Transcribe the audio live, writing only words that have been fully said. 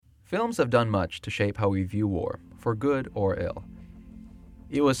Films have done much to shape how we view war, for good or ill.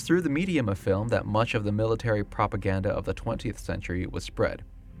 It was through the medium of film that much of the military propaganda of the 20th century was spread.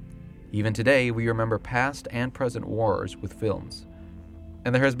 Even today, we remember past and present wars with films.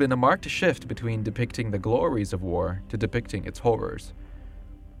 And there has been a marked shift between depicting the glories of war to depicting its horrors.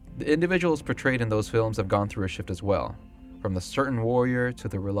 The individuals portrayed in those films have gone through a shift as well, from the certain warrior to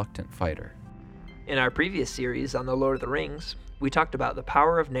the reluctant fighter. In our previous series on The Lord of the Rings, we talked about the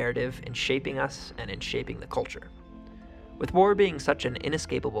power of narrative in shaping us and in shaping the culture. With war being such an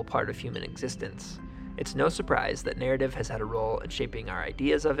inescapable part of human existence, it's no surprise that narrative has had a role in shaping our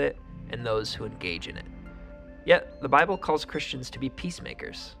ideas of it and those who engage in it. Yet, the Bible calls Christians to be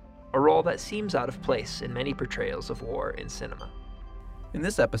peacemakers, a role that seems out of place in many portrayals of war in cinema. In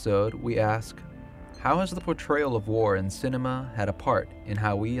this episode, we ask, how has the portrayal of war in cinema had a part in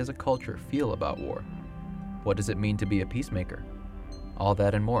how we as a culture feel about war? What does it mean to be a peacemaker? All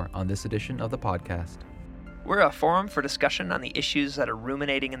that and more on this edition of the podcast. We're a forum for discussion on the issues that are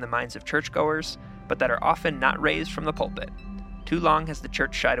ruminating in the minds of churchgoers, but that are often not raised from the pulpit. Too long has the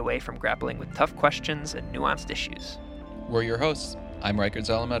church shied away from grappling with tough questions and nuanced issues. We're your hosts. I'm Riker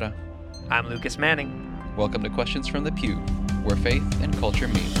Zalameta. I'm Lucas Manning. Welcome to Questions from the Pew, where faith and culture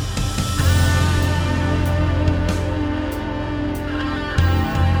meet.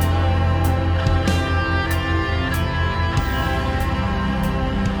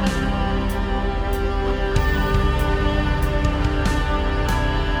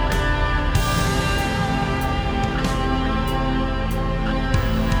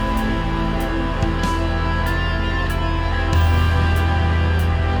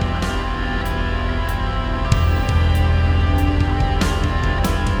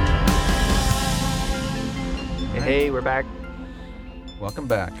 Hey, we're back. Welcome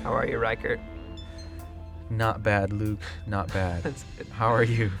back. How are you, Riker? Not bad, Luke. Not bad. That's good. How are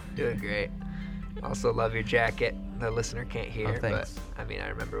you? Doing great. Also love your jacket. The listener can't hear, Oh, thanks. but I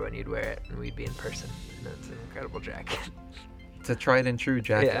remember when you'd wear it and we'd be in person. And it's an incredible jacket. It's a tried and true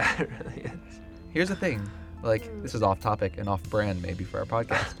jacket. Yeah, it really is. Here's the thing. This is off topic and off brand maybe for our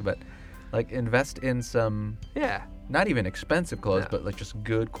podcast, but invest in some Yeah. not even expensive clothes, No. but just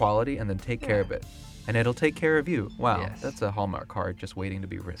good quality, and then take care Yeah. of it. And it'll take care of you. Wow, Yes. that's a Hallmark card just waiting to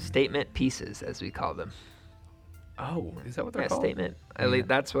be written. Statement pieces, as we call them. Oh, is that what they're Yeah, called? statement. Yeah.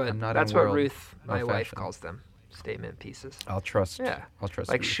 That's what I'm not that's in what world Ruth, my of wife, fashion. calls them. Statement pieces. I'll trust. Yeah. I'll trust.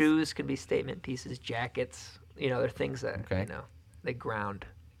 Like Ruth. shoes can be statement pieces, jackets. They're things that Okay. they ground.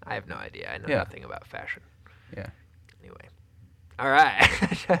 I have no idea. I know Yeah. nothing about fashion. Yeah. Anyway. All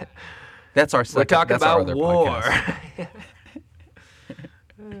right. That's our second. We're talking that's our about other war. podcast.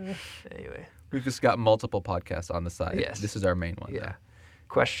 Anyway. We've just got multiple podcasts on the side. Yes. This is our main one. Yeah.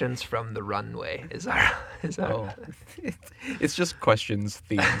 Questions from the runway is our. Oh, it's just questions,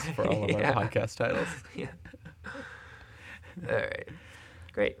 themes for all of Yeah. our podcast titles. Yeah. All right.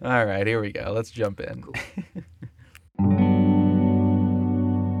 Great. All right, here we go. Let's jump in. Cool.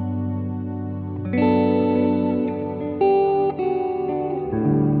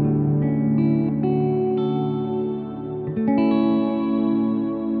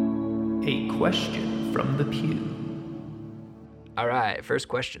 A question from the pew. All right, first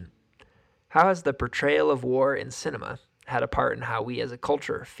question. How has the portrayal of war in cinema had a part in how we as a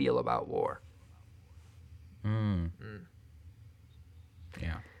culture feel about war?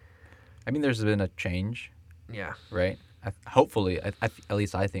 Yeah. There's been a change, Yeah, right? Hopefully, at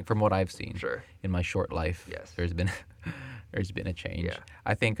least I think, from what I've seen sure. in my short life, Yes. there's been a change. Yeah.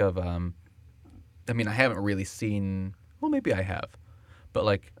 I think of, I haven't really seen, well, maybe I have,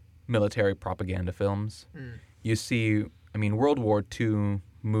 but military propaganda films. You see, World War II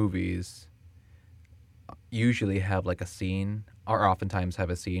movies usually have a scene, or oftentimes have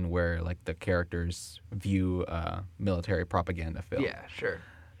a scene where the characters view military propaganda film. Yeah, sure.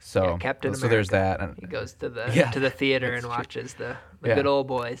 So, Yeah, Captain so there's America. that. And, He goes to the Yeah, to the theater that's and true. watches the Yeah. good old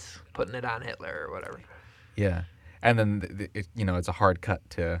boys putting it on Hitler or whatever. yeah. And then, it's a hard cut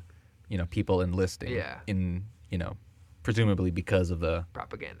to, people enlisting Yeah. in, presumably because of the,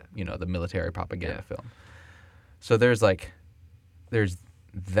 Propaganda. the military propaganda Yeah. film. So there's that,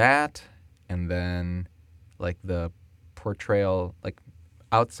 and then the portrayal,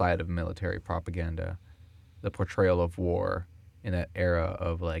 outside of military propaganda, the portrayal of war in that era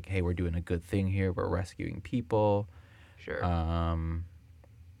of hey, we're doing a good thing here, we're rescuing people, Sure. and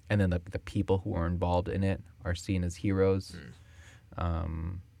then the people who are involved in it are seen as heroes.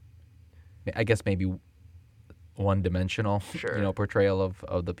 I guess maybe one-dimensional, Sure. portrayal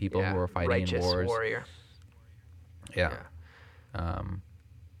of the people who are fighting righteous in wars. warrior. Yeah. Yeah.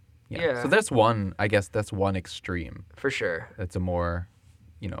 Yeah. Yeah. So that's one. I guess that's one extreme. For sure. That's a more,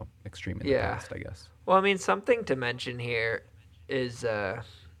 extreme in the Yeah. past, I guess. Well, I mean, something to mention here is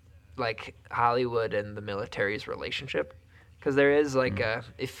like Hollywood and the military's relationship, because there is like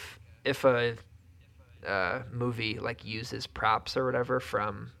if a movie like uses props or whatever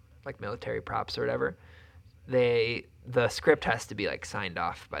from like military props or whatever, the script has to be like signed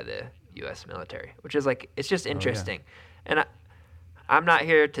off by the U.S. military, which is like it's just interesting. And I'm not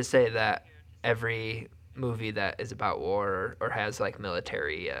here to say that every movie that is about war or has like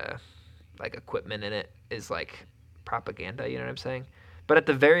military like equipment in it is like propaganda, you know what I'm saying? But at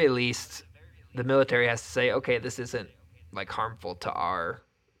the very least, the military has to say, okay, this isn't like harmful to our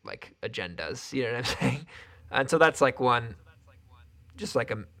like agendas, you know what I'm saying? And so that's like one, just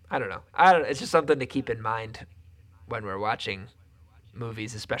like I don't know. It's just something to keep in mind when we're watching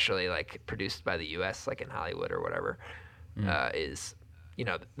movies, especially like produced by the U.S., like in Hollywood or whatever, is,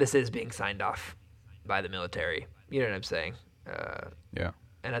 this is being signed off by the military. You know what I'm saying? Yeah.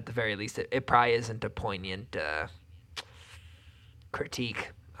 And at the very least, it probably isn't a poignant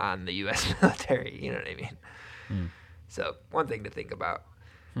critique on the U.S. military. You know what I mean? So one thing to think about.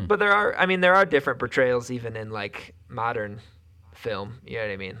 But there are different portrayals even in like modern film. You know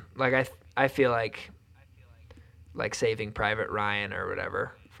what I mean? Like I feel like Saving Private Ryan or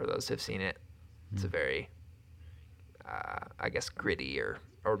whatever, for those who've seen it, it's a very I guess gritty or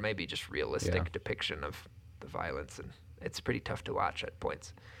maybe just realistic depiction of the violence, and it's pretty tough to watch at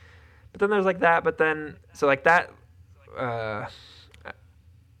points. But then there's like that,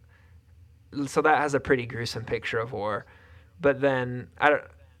 so that has a pretty gruesome picture of war. But then I don't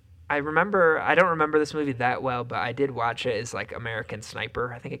remember this movie that well, but I did watch it as like American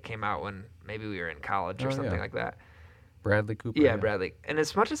Sniper. I think it came out when maybe we were in college or something like that. Bradley Cooper. Yeah, Bradley. And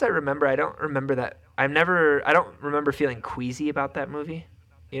as much as I remember, I don't remember that. I don't remember feeling queasy about that movie.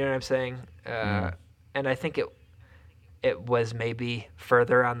 You know what I'm saying? And I think it was maybe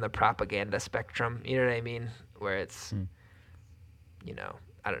further on the propaganda spectrum. You know what I mean? Where it's,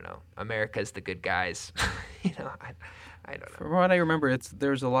 I don't know. America's the good guys. I don't know. From what I remember,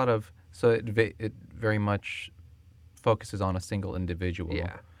 there's a lot of it very much focuses on a single individual.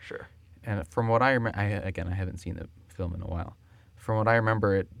 Yeah, sure. And from what I remember, I haven't seen the film in a while. From what I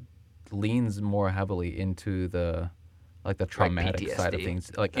remember, it leans more heavily into the traumatic like side of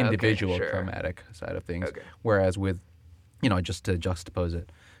things, like individual traumatic side of things. Okay. Whereas with, just to juxtapose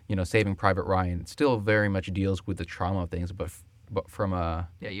it, Saving Private Ryan still very much deals with the trauma of things, but from a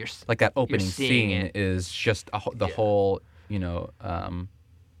like that opening scene is just the whole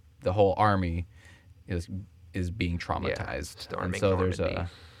the whole army is being traumatized, and so there's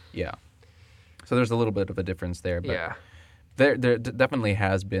so there's a little bit of a difference there, but there definitely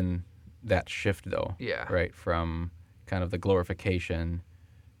has been that shift though, right, from kind of the glorification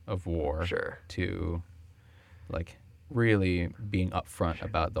of war to like really being upfront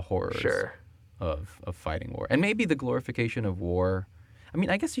about the horrors of fighting war, and maybe the glorification of war. I mean,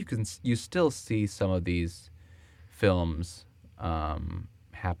 I guess you still see some of these films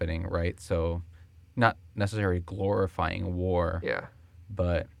happening, right? So not necessarily glorifying war,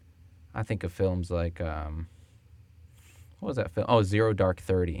 but I think of films like what was that film? Oh, Zero Dark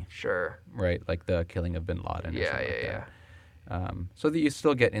 30. Sure. Right, like the killing of Bin Laden. Yeah. So that you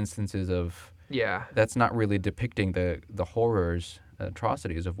still get instances of that's not really depicting the horrors,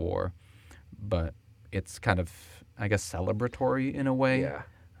 atrocities of war, but it's kind of, I guess, celebratory in a way. Yeah.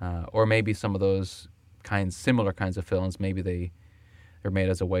 Or maybe some of those similar kinds of films, maybe they're made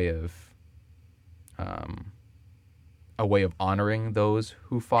as a way of honoring those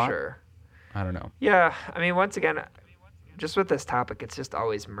who fought. Sure. I don't know. Yeah, I mean, once again, just with this topic, it's just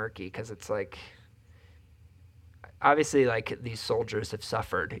always murky because it's like, obviously, like, these soldiers have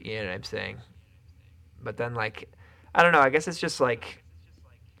suffered, you know what I'm saying? But then, like, I don't know, I guess it's just like,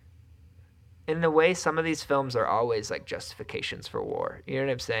 in a way, some of these films are always like justifications for war, you know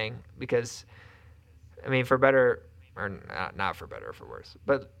what I'm saying? Because, I mean, for better, or not for better or for worse,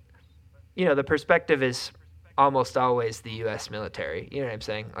 but, the perspective is almost always the U.S. military. You know what I'm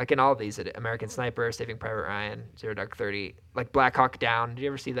saying? Like in all of these, American Sniper, Saving Private Ryan, Zero Dark 30, like Black Hawk Down. Did you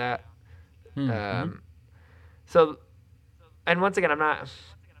ever see that? Mm-hmm. So, and once again, I'm not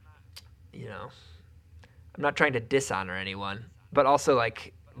trying to dishonor anyone, but also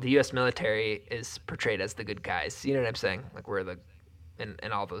like the U.S. military is portrayed as the good guys. You know what I'm saying? Like we're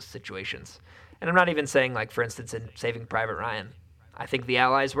in all those situations. And I'm not even saying, like, for instance, in Saving Private Ryan, I think the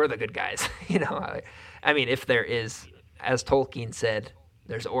Allies were the good guys. I mean, if there is, as Tolkien said,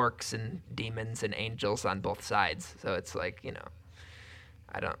 there's orcs and demons and angels on both sides. So it's like,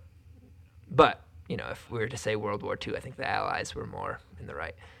 I don't. But, if we were to say World War II, I think the Allies were more in the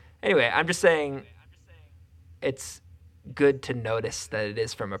right. Anyway, I'm just saying it's good to notice that it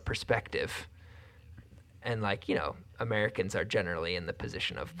is from a perspective. And like, you know, Americans are generally in the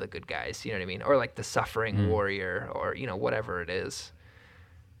position of the good guys, you know what I mean? Or like the suffering warrior, or, you know, whatever it is.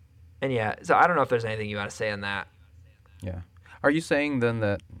 And yeah, so I don't know if there's anything you want to say on that. Yeah. Are you saying then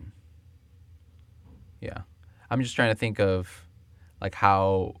that... Yeah. I'm just trying to think of like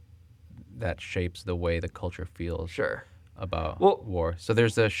how that shapes the way the culture feels Sure. about war. So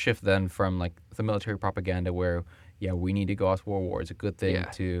there's a shift then from like the military propaganda where, yeah, we need to go off to war. It's a good thing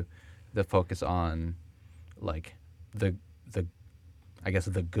to the focus on like the I guess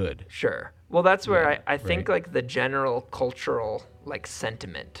the good. Sure. Well, that's where I think like the general cultural like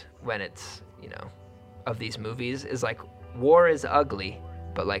sentiment when it's, you know, of these movies is like war is ugly,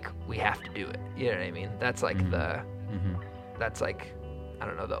 but like we have to do it. You know what I mean? That's like that's like, I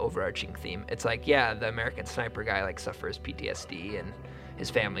don't know, the overarching theme. It's like, yeah, the American sniper guy like suffers PTSD and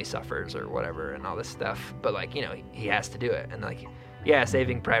his family suffers or whatever and all this stuff, but like, you know, he has to do it. And like, yeah,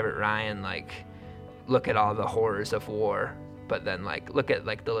 Saving Private Ryan, like, look at all the horrors of war, but then like look at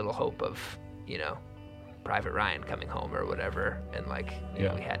like the little hope of, you know, Private Ryan coming home or whatever, and like, you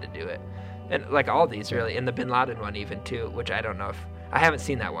know, we had to do it. And like all these really, and the Bin Laden one even too, which I don't know if I haven't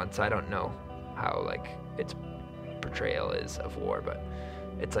seen that one, so I don't know how like its portrayal is of war, but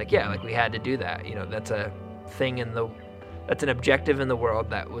it's like, yeah, like we had to do that. You know, that's a thing that's an objective in the world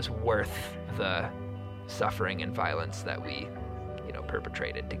that was worth the suffering and violence that we, you know,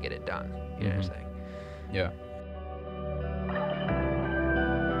 perpetrated to get it done. You know what I'm saying? Yeah.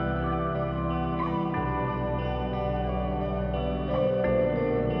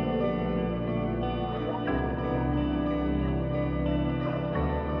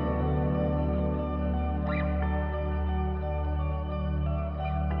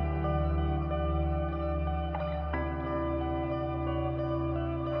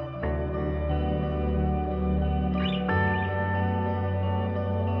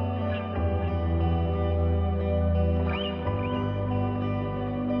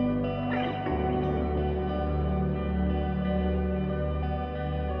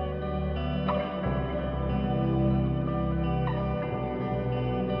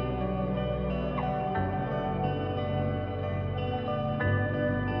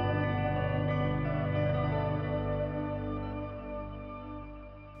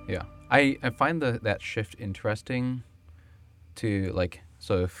 Yeah, I find that shift interesting to like,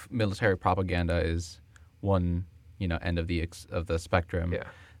 so if military propaganda is one, you know, end of the spectrum,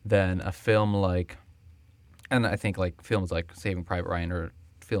 then a film like, and I think like films like Saving Private Ryan or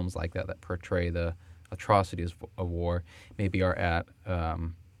films like that portray the atrocities of war maybe are at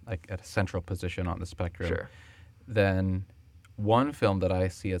like at a central position on the spectrum. Sure. Then one film that I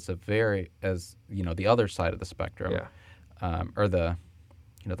see as you know, the other side of the spectrum, or the,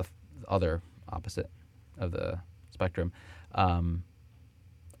 you know, the other opposite of the spectrum,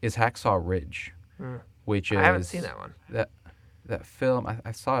 is Hacksaw Ridge, which is... I haven't seen that one. That film,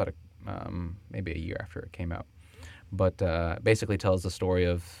 I saw it maybe a year after it came out, but basically tells the story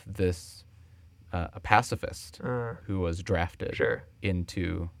of this a pacifist who was drafted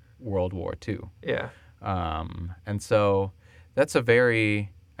into World War II. Yeah. And so that's a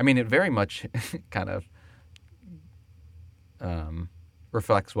very... I mean, it very much kind of...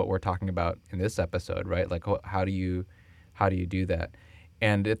 reflects what we're talking about in this episode, right? Like, how do you do that?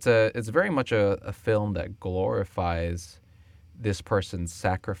 And it's very much a film that glorifies this person's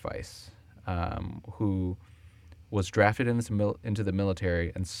sacrifice, who was drafted into the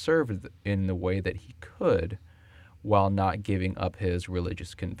military and served in the way that he could, while not giving up his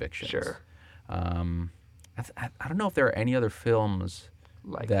religious convictions. Sure. I don't know if there are any other films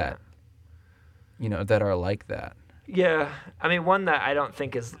like that, you know, that are like that. Yeah, I mean, one that I don't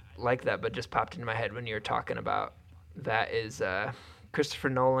think is like that, but just popped into my head when you were talking about that is Christopher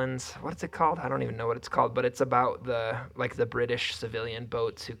Nolan's, what's it called? I don't even know what it's called, but it's about the British civilian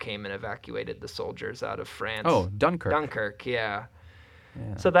boats who came and evacuated the soldiers out of France. Oh, Dunkirk. Dunkirk, yeah.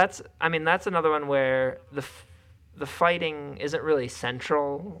 So that's another one where the fighting isn't really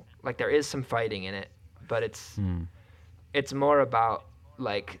central. Like, there is some fighting in it, but it's more about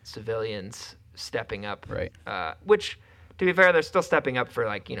like civilians stepping up, right? Which, to be fair, they're still stepping up for,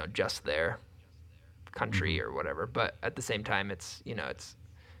 like, you know, just their country or whatever. But at the same time, it's, you know, it's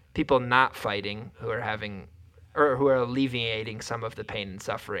people not fighting who are having, or who are alleviating some of the pain and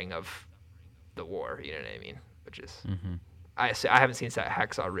suffering of the war. You know what I mean? Which is, I haven't seen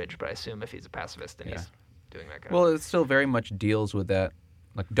Hacksaw Ridge, but I assume if he's a pacifist and he's doing that kind of. It still very much deals with that.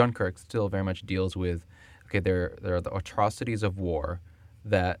 Like Dunkirk still very much deals with, okay, there are the atrocities of war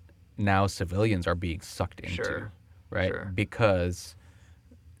that now civilians are being sucked into, right? Sure. Because,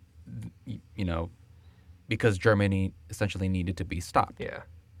 you know, because Germany essentially needed to be stopped. Yeah,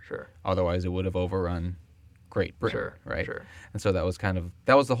 sure. Otherwise, it would have overrun Great Britain, Sure, right? sure. And so that was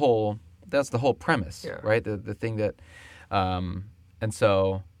the whole premise, Yeah. right? The thing that, and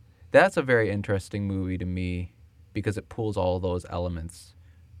so that's a very interesting movie to me because it pulls all those elements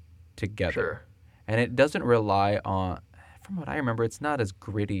together. Sure. And it doesn't rely on, from what I remember, it's not as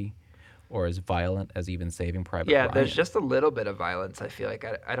gritty or as violent as even Saving Private Yeah, Ryan. there's just a little bit of violence. I feel like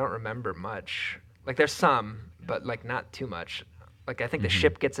I don't remember much. Like there's some, but like not too much. Like I think the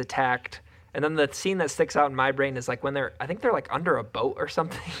ship gets attacked, and then the scene that sticks out in my brain is like when I think they're like under a boat or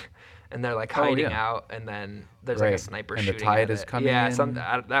something, and they're like hiding yeah. out, and then there's like a Right. sniper And the shooting. tide at is it. coming Yeah, in.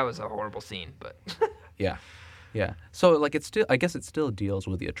 that was a horrible scene, but Yeah. Yeah. So like I guess it still deals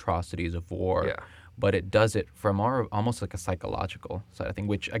with the atrocities of war, Yeah. but it does it from almost like a psychological side of thing,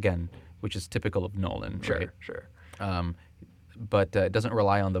 which is typical of Nolan, sure, right? sure. But it doesn't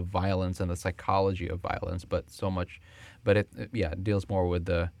rely on the violence and the psychology of violence, but it deals more with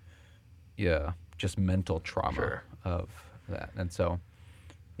the just mental trauma Sure. of that. And so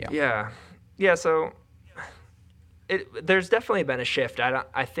Yeah. So there's definitely been a shift.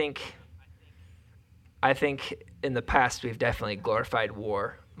 I think in the past we've definitely glorified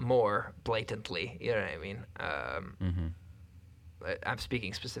war more blatantly. You know what I mean? I'm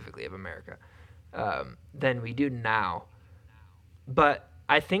speaking specifically of America than we do now. But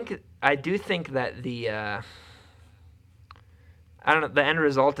I do think that the end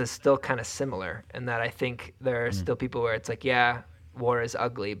result is still kind of similar, in that I think there are still people where it's like, yeah, war is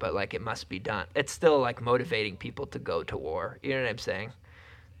ugly, but like it must be done. It's still like motivating people to go to war. You know what I'm saying?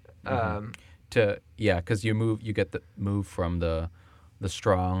 Because you get the move from the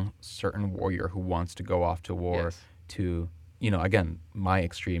strong, certain warrior who wants to go off to war Yes. to, again, my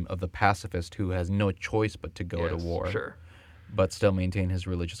extreme of the pacifist who has no choice but to go to Yes, war, Sure. but still maintain his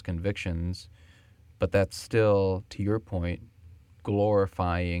religious convictions. But that's still, to your point,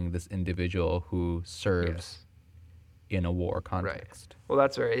 glorifying this individual who serves Yes. in a war context. Well,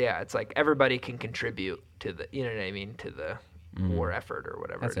 that's where, it's like everybody can contribute to the, you know what I mean, to the war effort or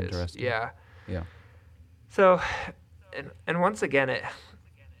whatever That's it is. interesting. Yeah. Yeah. So, and once again,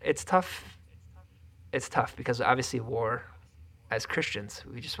 it's tough. It's tough because obviously war, as Christians,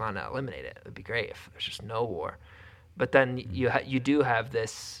 we just want to eliminate it. It would be great if there's just no war. But then you do have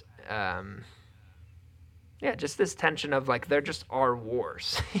this, just this tension of like there just are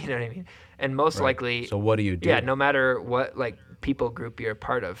wars. You know what I mean? And most likely, So what do you do? yeah, no matter what like people group you're a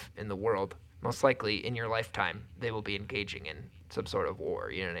part of in the world, most likely in your lifetime they will be engaging in some sort of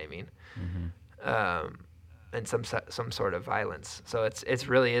war. You know what I mean? And some sort of violence. So it's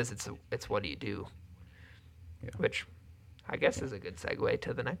what do you do? Yeah. Which I guess is a good segue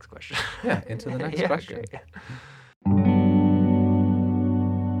to the next question. Yeah, into the next question. Great.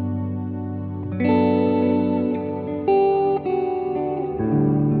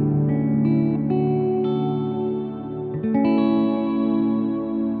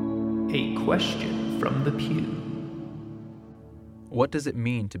 A question from the pew. What does it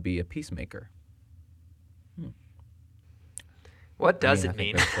mean to be a peacemaker? What does I it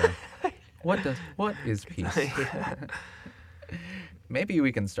think mean? that's, what is peace? Maybe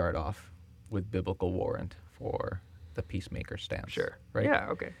we can start off with biblical warrant for the peacemaker stance. Sure. Right? Yeah,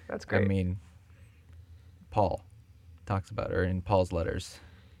 okay. That's great. I mean, Paul talks about, or in Paul's letters,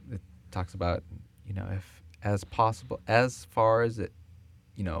 it talks about, if as possible, as far as it,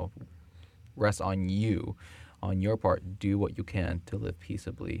 rests on you, on your part, do what you can to live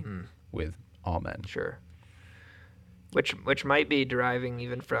peaceably with all men. Sure. Which might be deriving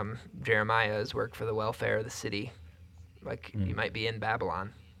even from Jeremiah's work for the welfare of the city. Like you might be in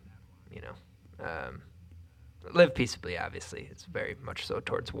Babylon, live peaceably. Obviously, it's very much so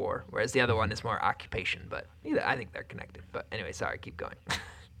towards war, whereas the other one is more occupation. But I think they're connected. But anyway, sorry, keep going.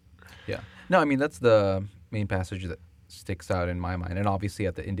 Yeah. No, I mean, that's the main passage that sticks out in my mind, and obviously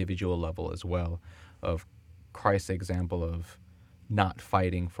at the individual level as well, of Christ's example of not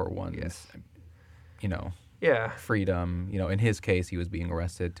fighting for one's, Yes. yeah, freedom. In his case, he was being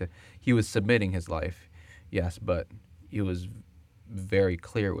arrested. He was submitting his life, yes, but he was very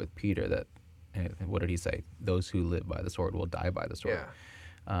clear with Peter that, what did he say? Those who live by the sword will die by the sword.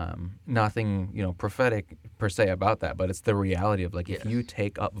 Yeah. Nothing, prophetic per se about that, but it's the reality of like, Yes. if you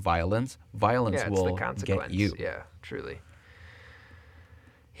take up violence It's will the consequence. get you. Yeah, truly.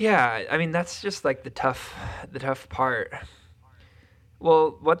 Yeah, I mean that's just like the tough part.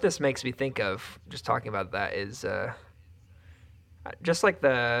 Well, what this makes me think of, just talking about that, is just like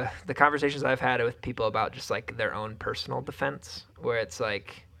the conversations I've had with people about just like their own personal defense, where it's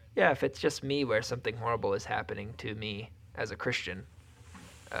like, yeah, if it's just me where something horrible is happening to me as a Christian,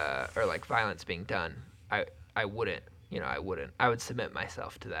 or like violence being done, I wouldn't, I would submit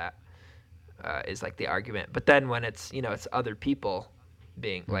myself to that, is like the argument. But then when it's, it's other people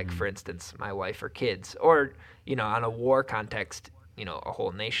being like, for instance, my wife or kids, or, on a war context, a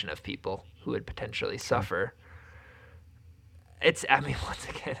whole nation of people who would potentially suffer. Once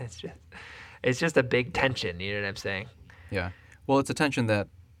again, it's just a big tension. You know what I'm saying? Yeah. Well, it's a tension that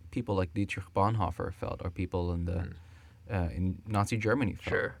people like Dietrich Bonhoeffer felt, or people in the in Nazi Germany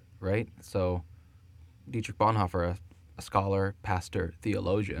felt. Sure. Right. So Dietrich Bonhoeffer, a scholar, pastor,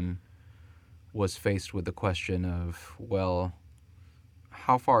 theologian, was faced with the question of, well,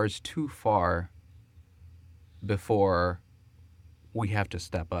 how far is too far before we have to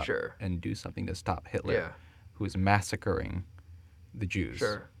step up and do something to stop Hitler, who is massacring the Jews.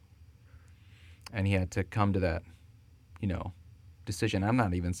 Sure. And he had to come to that, decision. I'm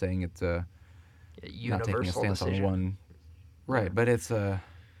not even saying it's a not taking a stance decision. On one, right? But it's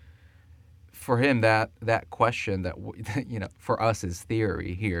for him that question that for us is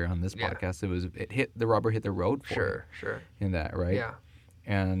theory here on this podcast. The rubber hit the road for him. Sure. In that, right? Yeah.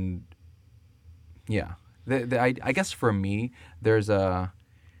 And I guess for me, there's a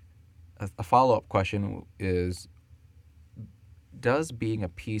follow-up question is, does being a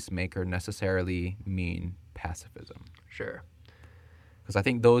peacemaker necessarily mean pacifism? Sure. Because I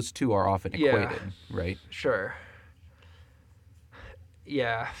think those two are often equated, right? Sure.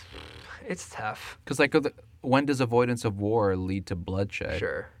 Yeah, it's tough. Because when does avoidance of war lead to bloodshed?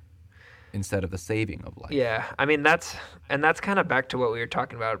 Sure. Instead of the saving of life. Yeah, I mean that's kind of back to what we were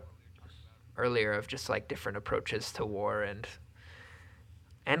talking about earlier, of just like different approaches to war and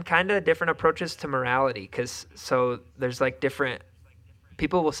kind of different approaches to morality. Because so there's like different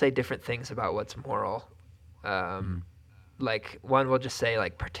people will say different things about what's moral. Like one will just say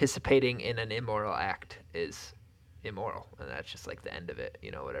like participating in an immoral act is immoral, and that's just like the end of it,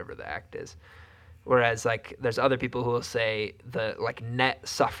 whatever the act is. Whereas like there's other people who will say the like net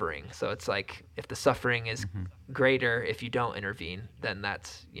suffering. So it's like if the suffering is greater if you don't intervene, then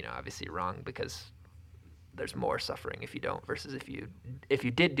that's, obviously wrong, because there's more suffering if you don't, versus if you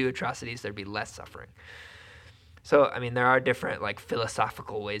did do atrocities, there'd be less suffering. So I mean there are different like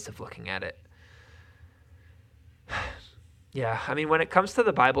philosophical ways of looking at it. Yeah, I mean when it comes to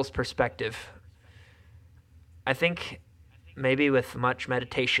the Bible's perspective, I think maybe with much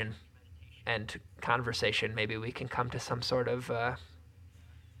meditation and conversation, maybe we can come to some sort of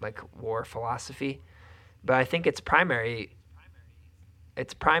like war philosophy. But I think it's primary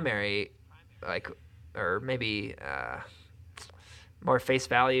like, or maybe more face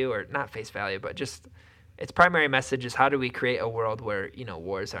value, or not face value, but just its primary message is, how do we create a world where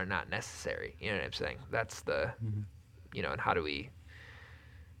wars are not necessary? You know what I'm saying? That's the and how do we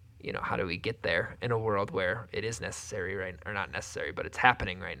get there in a world where it is necessary, right? Or not necessary, but it's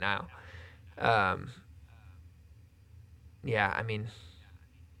happening right now. So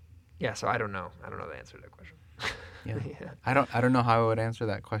I don't know the answer to that question. Yeah. I don't know how I would answer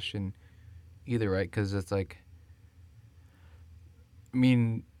that question either, right? Because it's like, I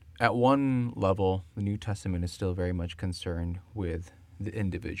mean, at one level, the New Testament is still very much concerned with the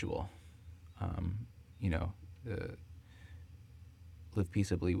individual. Live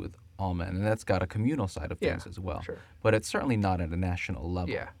peaceably with all men, and that's got a communal side of things as well. Sure. But it's certainly not at a national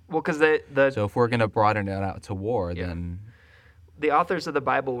level. Yeah. Well, because so if we're going to broaden it out to war, then the authors of the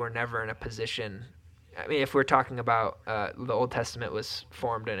Bible were never in a position. I mean, if we're talking about the Old Testament was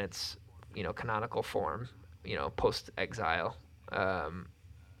formed in its canonical form, post-exile, and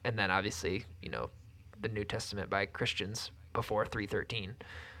then obviously the New Testament by Christians before 313.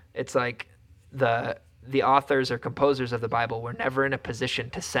 It's like the authors or composers of the Bible were never in a position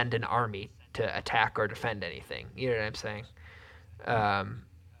to send an army to attack or defend anything. You know what I'm saying?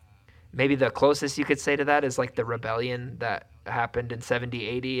 Maybe the closest you could say to that is like the rebellion that happened in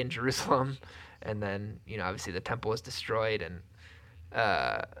 70 AD in Jerusalem, and then obviously the temple was destroyed, and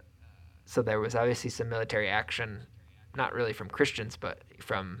so there was obviously some military action, not really from Christians, but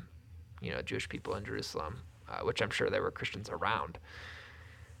from Jewish people in Jerusalem, which I'm sure there were Christians around.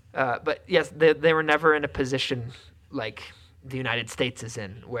 But yes, they were never in a position like the United States is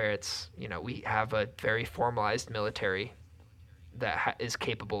in, where it's, we have a very formalized military that is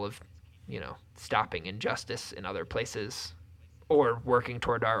capable of, stopping injustice in other places or working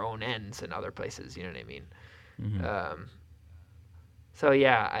toward our own ends in other places. You know what I mean? Mm-hmm. So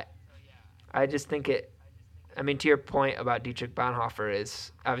yeah, I just think to your point about Dietrich Bonhoeffer,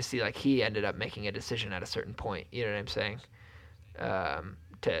 is obviously like he ended up making a decision at a certain point. You know what I'm saying?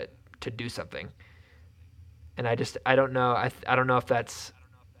 To do something, and I don't know. I don't know if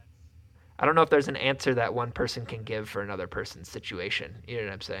there's an answer that one person can give for another person's situation. You know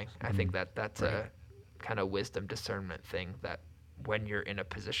what I'm saying? I think that's right. kind of wisdom discernment thing that when you're in a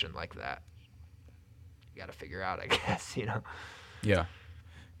position like that, you got to figure out, I guess, you know? Yeah.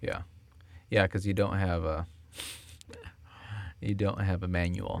 Because you don't have a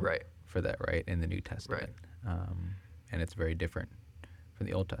manual Right. for that, right, in the New Testament, and it's very different from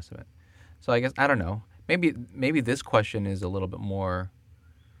the Old Testament. So I guess I don't know. Maybe this question is a little bit more,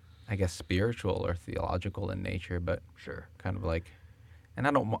 I guess, spiritual or theological in nature, but Sure. kind of like, and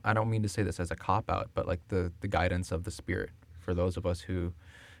I don't mean to say this as a cop out, but like the guidance of the Spirit for those of us who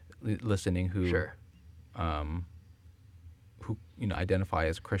listening who Sure. who identify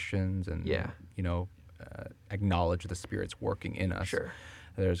as Christians and Yeah. acknowledge the Spirit's working in us. Sure.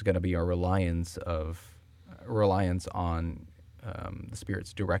 There's going to be a reliance on the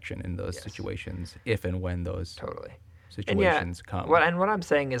Spirit's direction in those Yes. situations, if and when those Totally. situations come. What I'm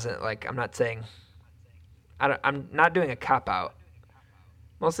saying isn't like, I'm not saying, I'm not doing a cop out.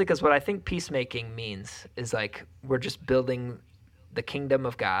 Mostly because what I think peacemaking means is like we're just building the kingdom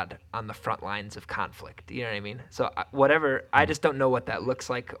of God on the front lines of conflict. You know what I mean? So I just don't know what that looks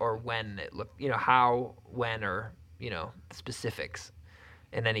like or when it how, when, or, specifics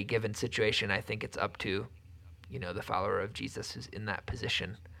in any given situation. I think it's up to, the follower of Jesus who's in that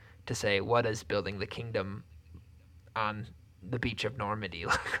position to say, what does building the kingdom on the beach of Normandy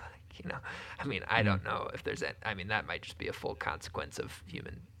look like? I don't know if there's that might just be a full consequence of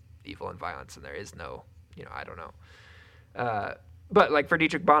human evil and violence, and there is no, I don't know. But like for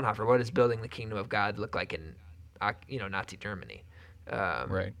Dietrich Bonhoeffer, what does building the kingdom of God look like in, Nazi Germany?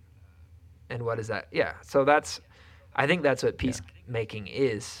 Right. And what is that? Yeah. So I think that's what peacemaking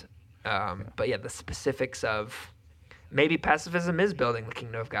is. But yeah, the specifics of maybe pacifism is building the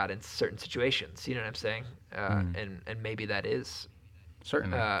kingdom of God in certain situations. You know what I'm saying? And maybe that is.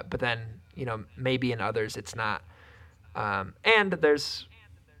 Certainly. But then, maybe in others it's not. And there's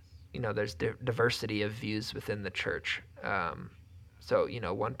diversity of views within the church. So,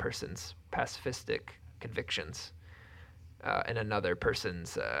 one person's pacifistic convictions and another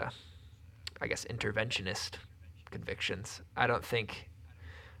person's, interventionist convictions. I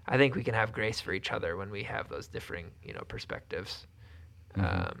think we can have grace for each other when we have those differing, perspectives.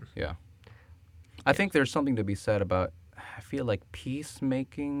 Yeah. I think there's something to be said about, I feel like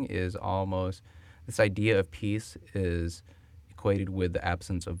peacemaking is almost, this idea of peace is equated with the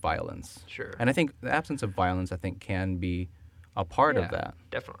absence of violence. Sure. And I think the absence of violence, can be a part of that.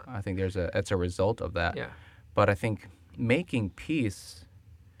 Definitely. I think it's a result of that. Yeah. But I think making peace.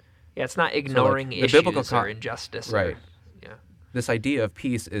 Yeah, it's not ignoring issues or injustice. Right. Yeah. This idea of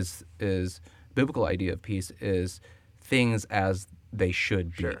peace is biblical idea of peace is things as they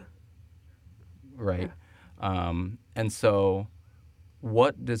should be. Sure. Right. Yeah. And so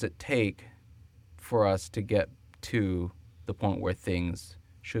what does it take for us to get to the point where things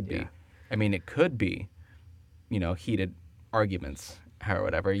should be? Yeah. It could be, heated arguments or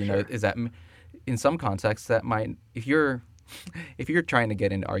whatever, Sure. Is that in some contexts that might, if you're trying to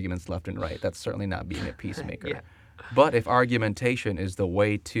get into arguments left and right, that's certainly not being a peacemaker. Yeah. But if argumentation is the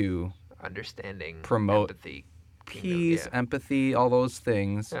way to understanding, promote empathy, peace, empathy, all those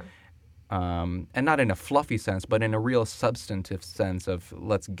things, and not in a fluffy sense, but in a real substantive sense of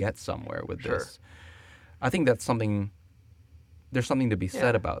let's get somewhere with this. I think that's something. There's something to be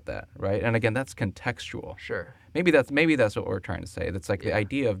said about that, right? And again, that's contextual. Sure. Maybe that's what we're trying to say. That's like the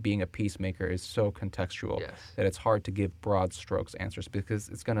idea of being a peacemaker is so contextual that it's hard to give broad strokes answers because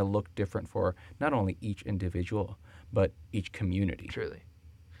it's going to look different for not only each individual but each community. Truly.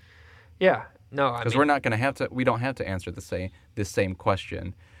 Yeah. No. Because we're not going to have to. We don't have to answer this same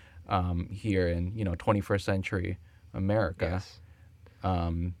question here in 21st century America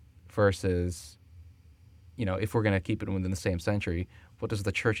versus. If we're going to keep it within the same century, what does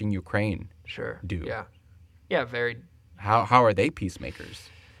the church in Ukraine do? Yeah. Yeah, very. How are they peacemakers?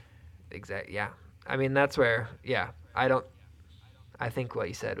 Exactly. Yeah. That's where. Yeah. I think what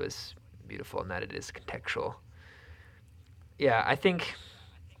you said was beautiful in that it is contextual. Yeah. I think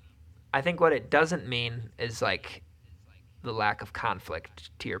what it doesn't mean is like the lack of conflict.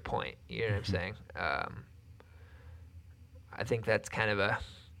 To your point, you know what I'm saying? I think that's kind of a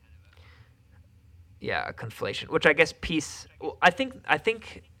conflation, which I guess peace. Well, I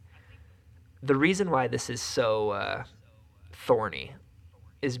think the reason why this is so thorny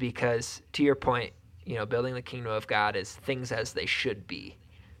is because, to your point, building the kingdom of God is things as they should be,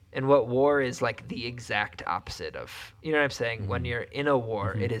 and what war is like the exact opposite of. You know what I'm saying? Mm-hmm. When you're in a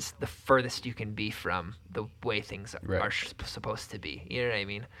war, it is the furthest you can be from the way things are supposed to be. You know what I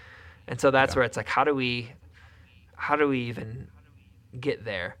mean? And so that's where it's like, how do we even get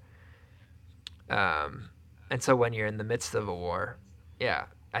there? And so when you're in the midst of a war,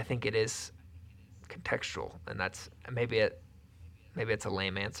 I think it is contextual, and that's maybe it's a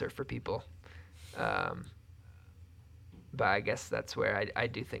lame answer for people, but I guess that's where I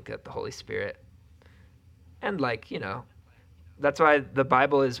do think that the Holy Spirit, and that's why the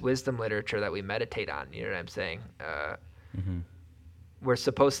Bible is wisdom literature that we meditate on. You know what I'm saying? We're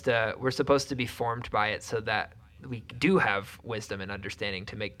supposed to be formed by it so that we do have wisdom and understanding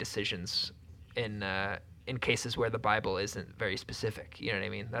to make decisions in cases where the Bible isn't very specific. You know what I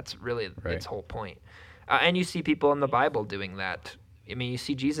mean? That's really its whole point. And you see people in the Bible doing that. I mean, you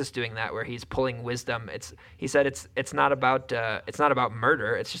see Jesus doing that, where he's pulling wisdom. He said it's not about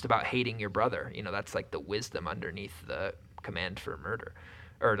murder. It's just about hating your brother. That's like the wisdom underneath the command for murder,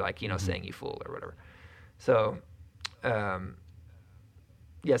 or saying you fool or whatever. So,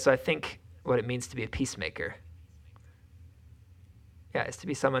 so I think what it means to be a peacemaker, is to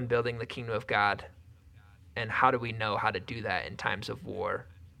be someone building the kingdom of God. And how do we know how to do that in times of war?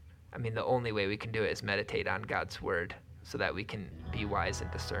 I mean, the only way we can do it is meditate on God's word so that we can be wise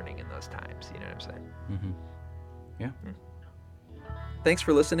and discerning in those times. You know what I'm saying? Mm-hmm. Yeah. Thanks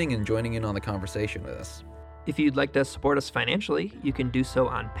for listening and joining in on the conversation with us. If you'd like to support us financially, you can do so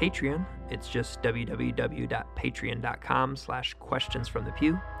on Patreon. It's just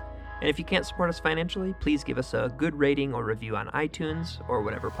www.patreon.com/questionsfromthepew. And if you can't support us financially, please give us a good rating or review on iTunes or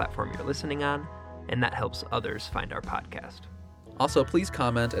whatever platform you're listening on, and that helps others find our podcast. Also, please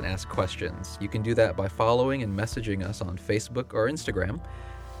comment and ask questions. You can do that by following and messaging us on Facebook or Instagram.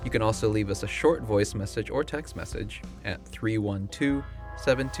 You can also leave us a short voice message or text message at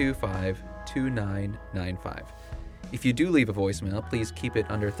 312-725-2995. If you do leave a voicemail, please keep it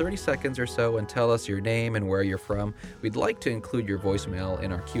under 30 seconds or so and tell us your name and where you're from. We'd like to include your voicemail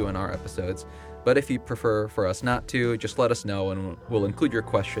in our Q&R episodes, but if you prefer for us not to, just let us know and we'll include your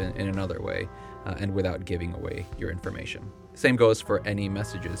question in another way and without giving away your information. Same goes for any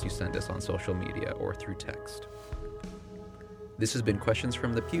messages you send us on social media or through text. This has been Questions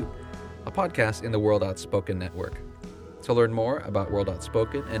from the Pew, a podcast in the World Outspoken Network. To learn more about World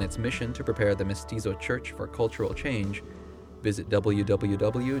Outspoken and its mission to prepare the Mestizo Church for cultural change, visit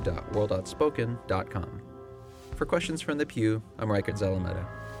www.worldoutspoken.com. For Questions from the Pew, I'm Rikard Zalameda.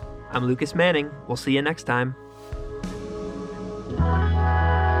 I'm Lucas Manning. We'll see you next time.